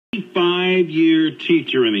5-year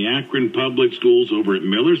teacher in the Akron Public Schools over at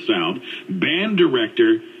Miller South, band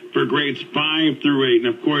director for grades 5 through 8.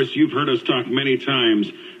 And of course, you've heard us talk many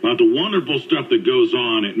times about the wonderful stuff that goes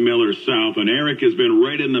on at Miller South. And Eric has been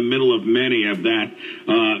right in the middle of many of that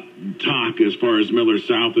talk as far as Miller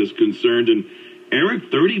South is concerned. And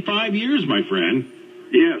Eric, 35 years, my friend.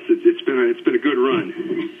 Yes, it's been a good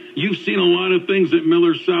run. You've seen a lot of things at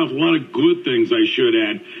Miller South, a lot of good things, I should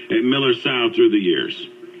add, at Miller South through the years.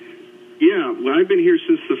 Yeah, well, I've been here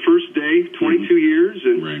since the first day, 22 years,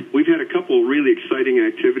 and we've had a couple of really exciting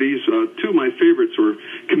activities. Two of my favorites were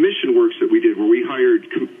commission works that we did, where we hired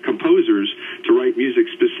composers to write music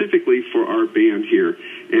specifically for our band here.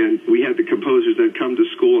 And we had the composers then come to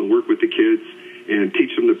school and work with the kids and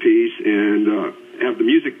teach them the piece and have the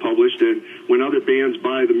music published. And when other bands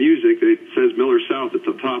buy the music, it says Miller South at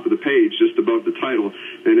the top of the page, just above the title.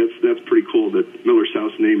 And that's pretty cool that Miller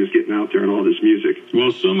South's name is getting out there in all this music.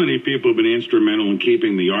 Well, so many people have been instrumental in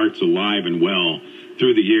keeping the arts alive and well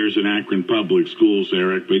through the years in Akron Public Schools,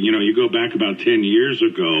 Eric. But, you know, you go back about 10 years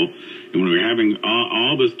ago, and when we were having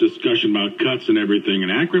all this discussion about cuts and everything,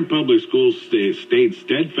 and Akron Public Schools stayed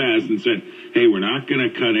steadfast and said, hey, we're not going to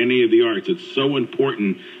cut any of the arts. It's so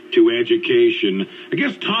important to education. I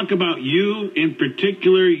guess talk about you in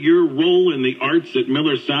particular, your role in the arts at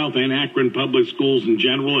Miller South and Akron Public Schools in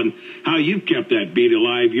general, and how you've kept that beat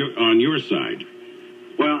alive on your side.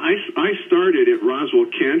 Well, I started at Roswell,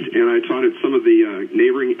 Kent, and I taught at some of the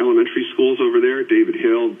neighboring elementary schools over there, David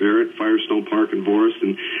Hill, Barrett, Firestone Park, and Forest,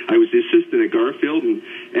 and I was the assistant at Garfield. And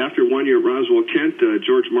after 1 year at Roswell, Kent,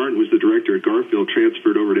 George Martin was the director at Garfield,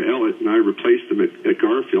 transferred over to Ellett, and I replaced him at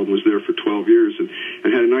Garfield and was there for 12 years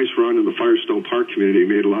and had a nice run in the Firestone Park community,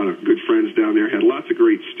 made a lot of good friends down there, had lots of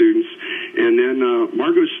great students. And then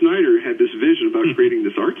Margot Snyder had this vision about creating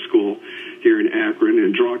this art school here in Akron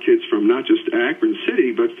and draw kids from not just Akron City,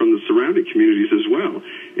 but from the surrounding communities as well.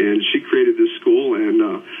 And she created this school, and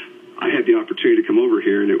I had the opportunity to come over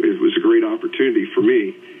here, and it was a great opportunity for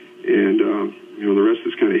me. And, you know, the rest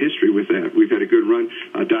is kind of history with that. We've had a good run.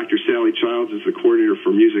 Dr. Sally Childs is the coordinator for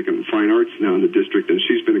music and fine arts now in the district, and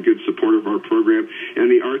she's been a good supporter of our program and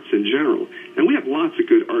the arts in general. And we have lots of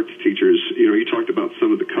good arts teachers. You know, you talked about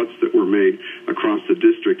some of the cuts that were made across the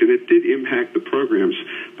district, and it did impact the programs.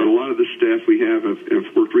 But a lot of the staff we have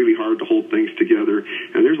worked really hard to hold things together,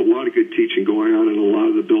 and there's a lot of good teaching going on in a lot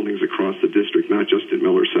of the buildings across the district, not just in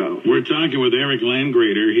Miller South. We're talking with Eric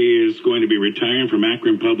Landgrader. He is going to be retiring from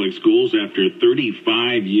Akron Public Schools after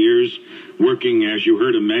 35 years working, as you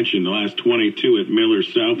heard him mention, the last 22 at Miller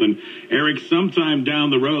South. And Eric, sometime down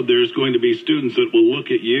the road, there's going to be students that will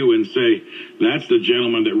look at you and say, that's the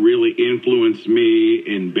gentleman that really influenced me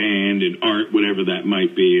in band and art, whatever that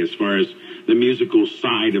might be, as far as the musical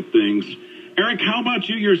side of things. Eric, how about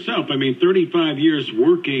you yourself? I mean, 35 years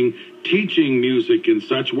working, teaching music and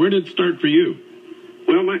such. Where did it start for you?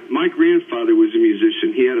 Well, my grandfather was a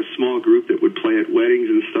musician. He had a small group that would play at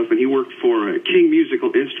weddings and stuff, and he worked for King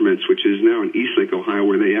Musical Instruments, which is now in Eastlake, Ohio,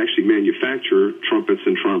 where they actually manufacture trumpets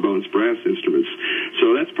and trombones, brass instruments.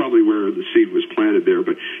 So that's probably where the seed was planted there.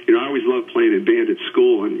 But, you know, I always loved playing in band at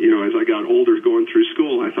school, and, you know, as I got older going through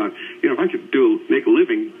school, I thought, you know, if I could make a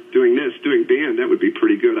living doing band, that would be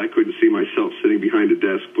pretty good. I couldn't see myself sitting behind a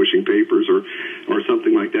desk pushing papers or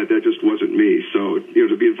something like that. That just wasn't me. So, you know,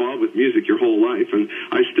 to be involved with music your whole life, and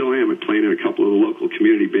I still am playing in a couple of the local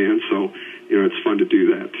community bands, so, you know, it's fun to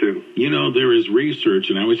do that, too. You know, there is research,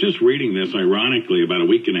 and I was just reading this, ironically, about a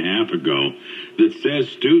week and a half ago, that says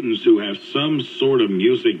students who have some sort of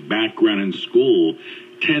music background in school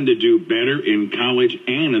tend to do better in college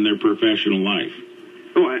and in their professional life.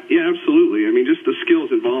 Oh, yeah, absolutely. I mean, just the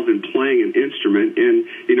skills involved in playing an instrument and,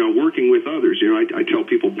 you know, working with others. You know, I tell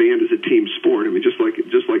people band is a team sport. I mean, just like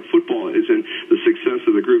football is, and the success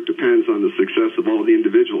of the group depends on the success of all the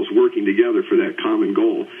individuals working together for that common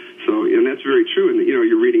goal. So, and that's very true. And, you know,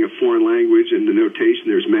 you're reading a foreign language and the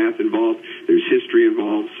notation, there's math involved, there's history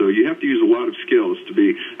involved. So you have to use a lot of skills to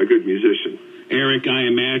be a good musician. Eric, I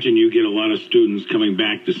imagine you get a lot of students coming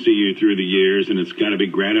back to see you through the years, and it's got to be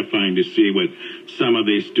gratifying to see what some of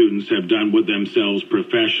these students have done with themselves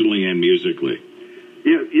professionally and musically.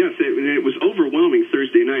 Yeah, yes, it was overwhelming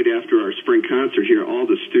Thursday night after our spring concert here. All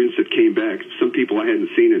the students that came back, some people I hadn't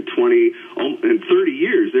seen in 20 and 30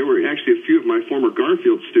 years. There were actually a few of my former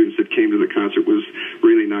Garfield students that came to the concert. Was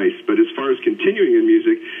really nice. But as far as continuing in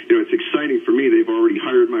music, you know, it's exciting for me. They've already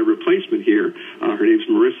hired my replacement here. Her name's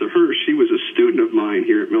Marissa Hirsch. She was a student of mine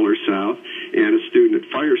here at Miller South and a student at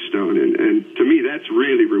Firestone. And to me, that's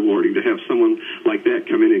really rewarding to have someone like that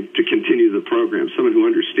come in and to continue the program, someone who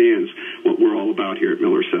understands what we're all about here at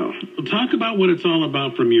Miller South. Well, talk about what it's all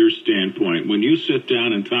about from your standpoint. When you sit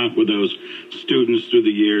down and talk with those students through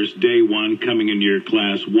the years, day one, coming into your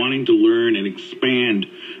class, wanting to learn and expand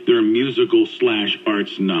their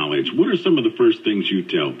musical/arts knowledge, what are some of the first things you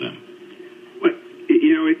tell them? Well,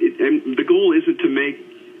 and the goal isn't to make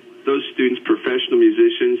those students professional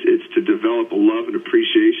musicians. It's to develop a love and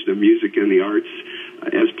appreciation of music and the arts.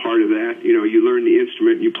 As part of that, you learn the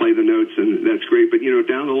instrument, you play the notes, and that's great. But,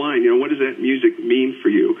 down the line, what does that music mean for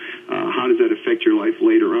you? How does that affect your life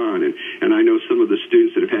later on? And I know some of the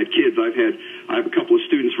students that have had kids. I have a couple of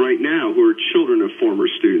students right now who are children of former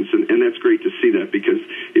students, and that's great to see that because,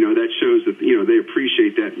 that shows that, they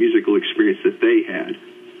appreciate that musical experience that they had.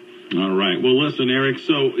 All right. Well, listen, Eric,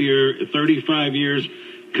 so you're 35 years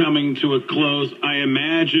coming to a close. I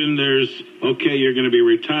imagine you're going to be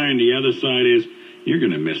retiring. The other side is you're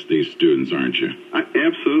going to miss these students, aren't you?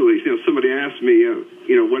 Absolutely. Somebody asked me,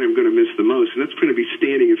 what I'm going to miss the most, and that's going to be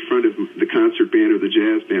standing in front of the concert band or the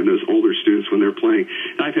jazz band, those older students when they're playing.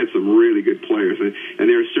 I've had some really good players, and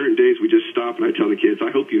there are certain days we just stop and I tell the kids, I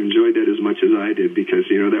hope you enjoyed that as much as I did because,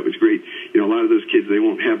 that was great. A lot of those kids, they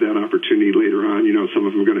won't have that opportunity later on. Some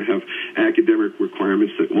of them are going to have academic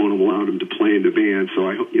requirements that won't allow them to play in the band, so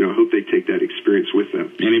I hope they take that experience with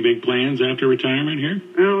them. Any big plans after retirement here?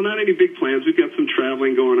 No, not any big plans. We've got some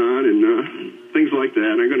traveling going on and things like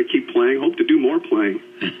that. I'm going to keep playing, hope to do more playing.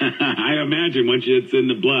 I imagine once it's in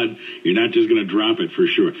the blood, you're not just going to drop it for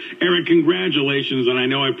sure. Eric, congratulations, and I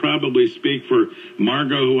know I probably speak for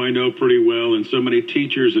Margot, who I know pretty well, and so many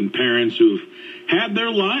teachers and parents who've had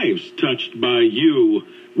their lives touched by you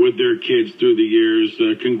with their kids through the years.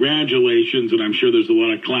 Congratulations, and I'm sure there's a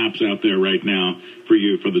lot of claps out there right now for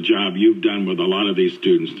you for the job you've done with a lot of these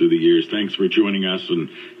students through the years. Thanks for joining us, and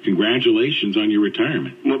congratulations on your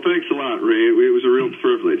retirement. Well, thanks a lot, Ray. It was a real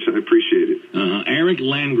privilege. I appreciate it. Eric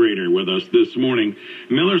Landgrader with us this morning.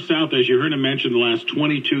 Miller South, as you heard him mention, the last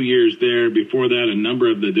 22 years there. Before that, a number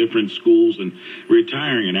of the different schools, and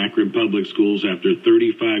retiring in Akron Public Schools after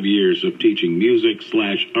 35 years of teaching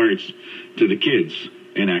music/arts to the kids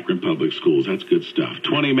in Akron Public Schools. That's good stuff.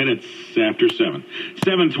 20 minutes after 7.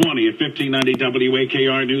 7:20 at 1590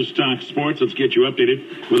 WAKR News Talk Sports. Let's get you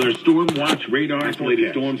updated with our Storm Watch radar.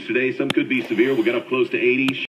 Isolated storms today. Some could be severe. We'll get up close to 80.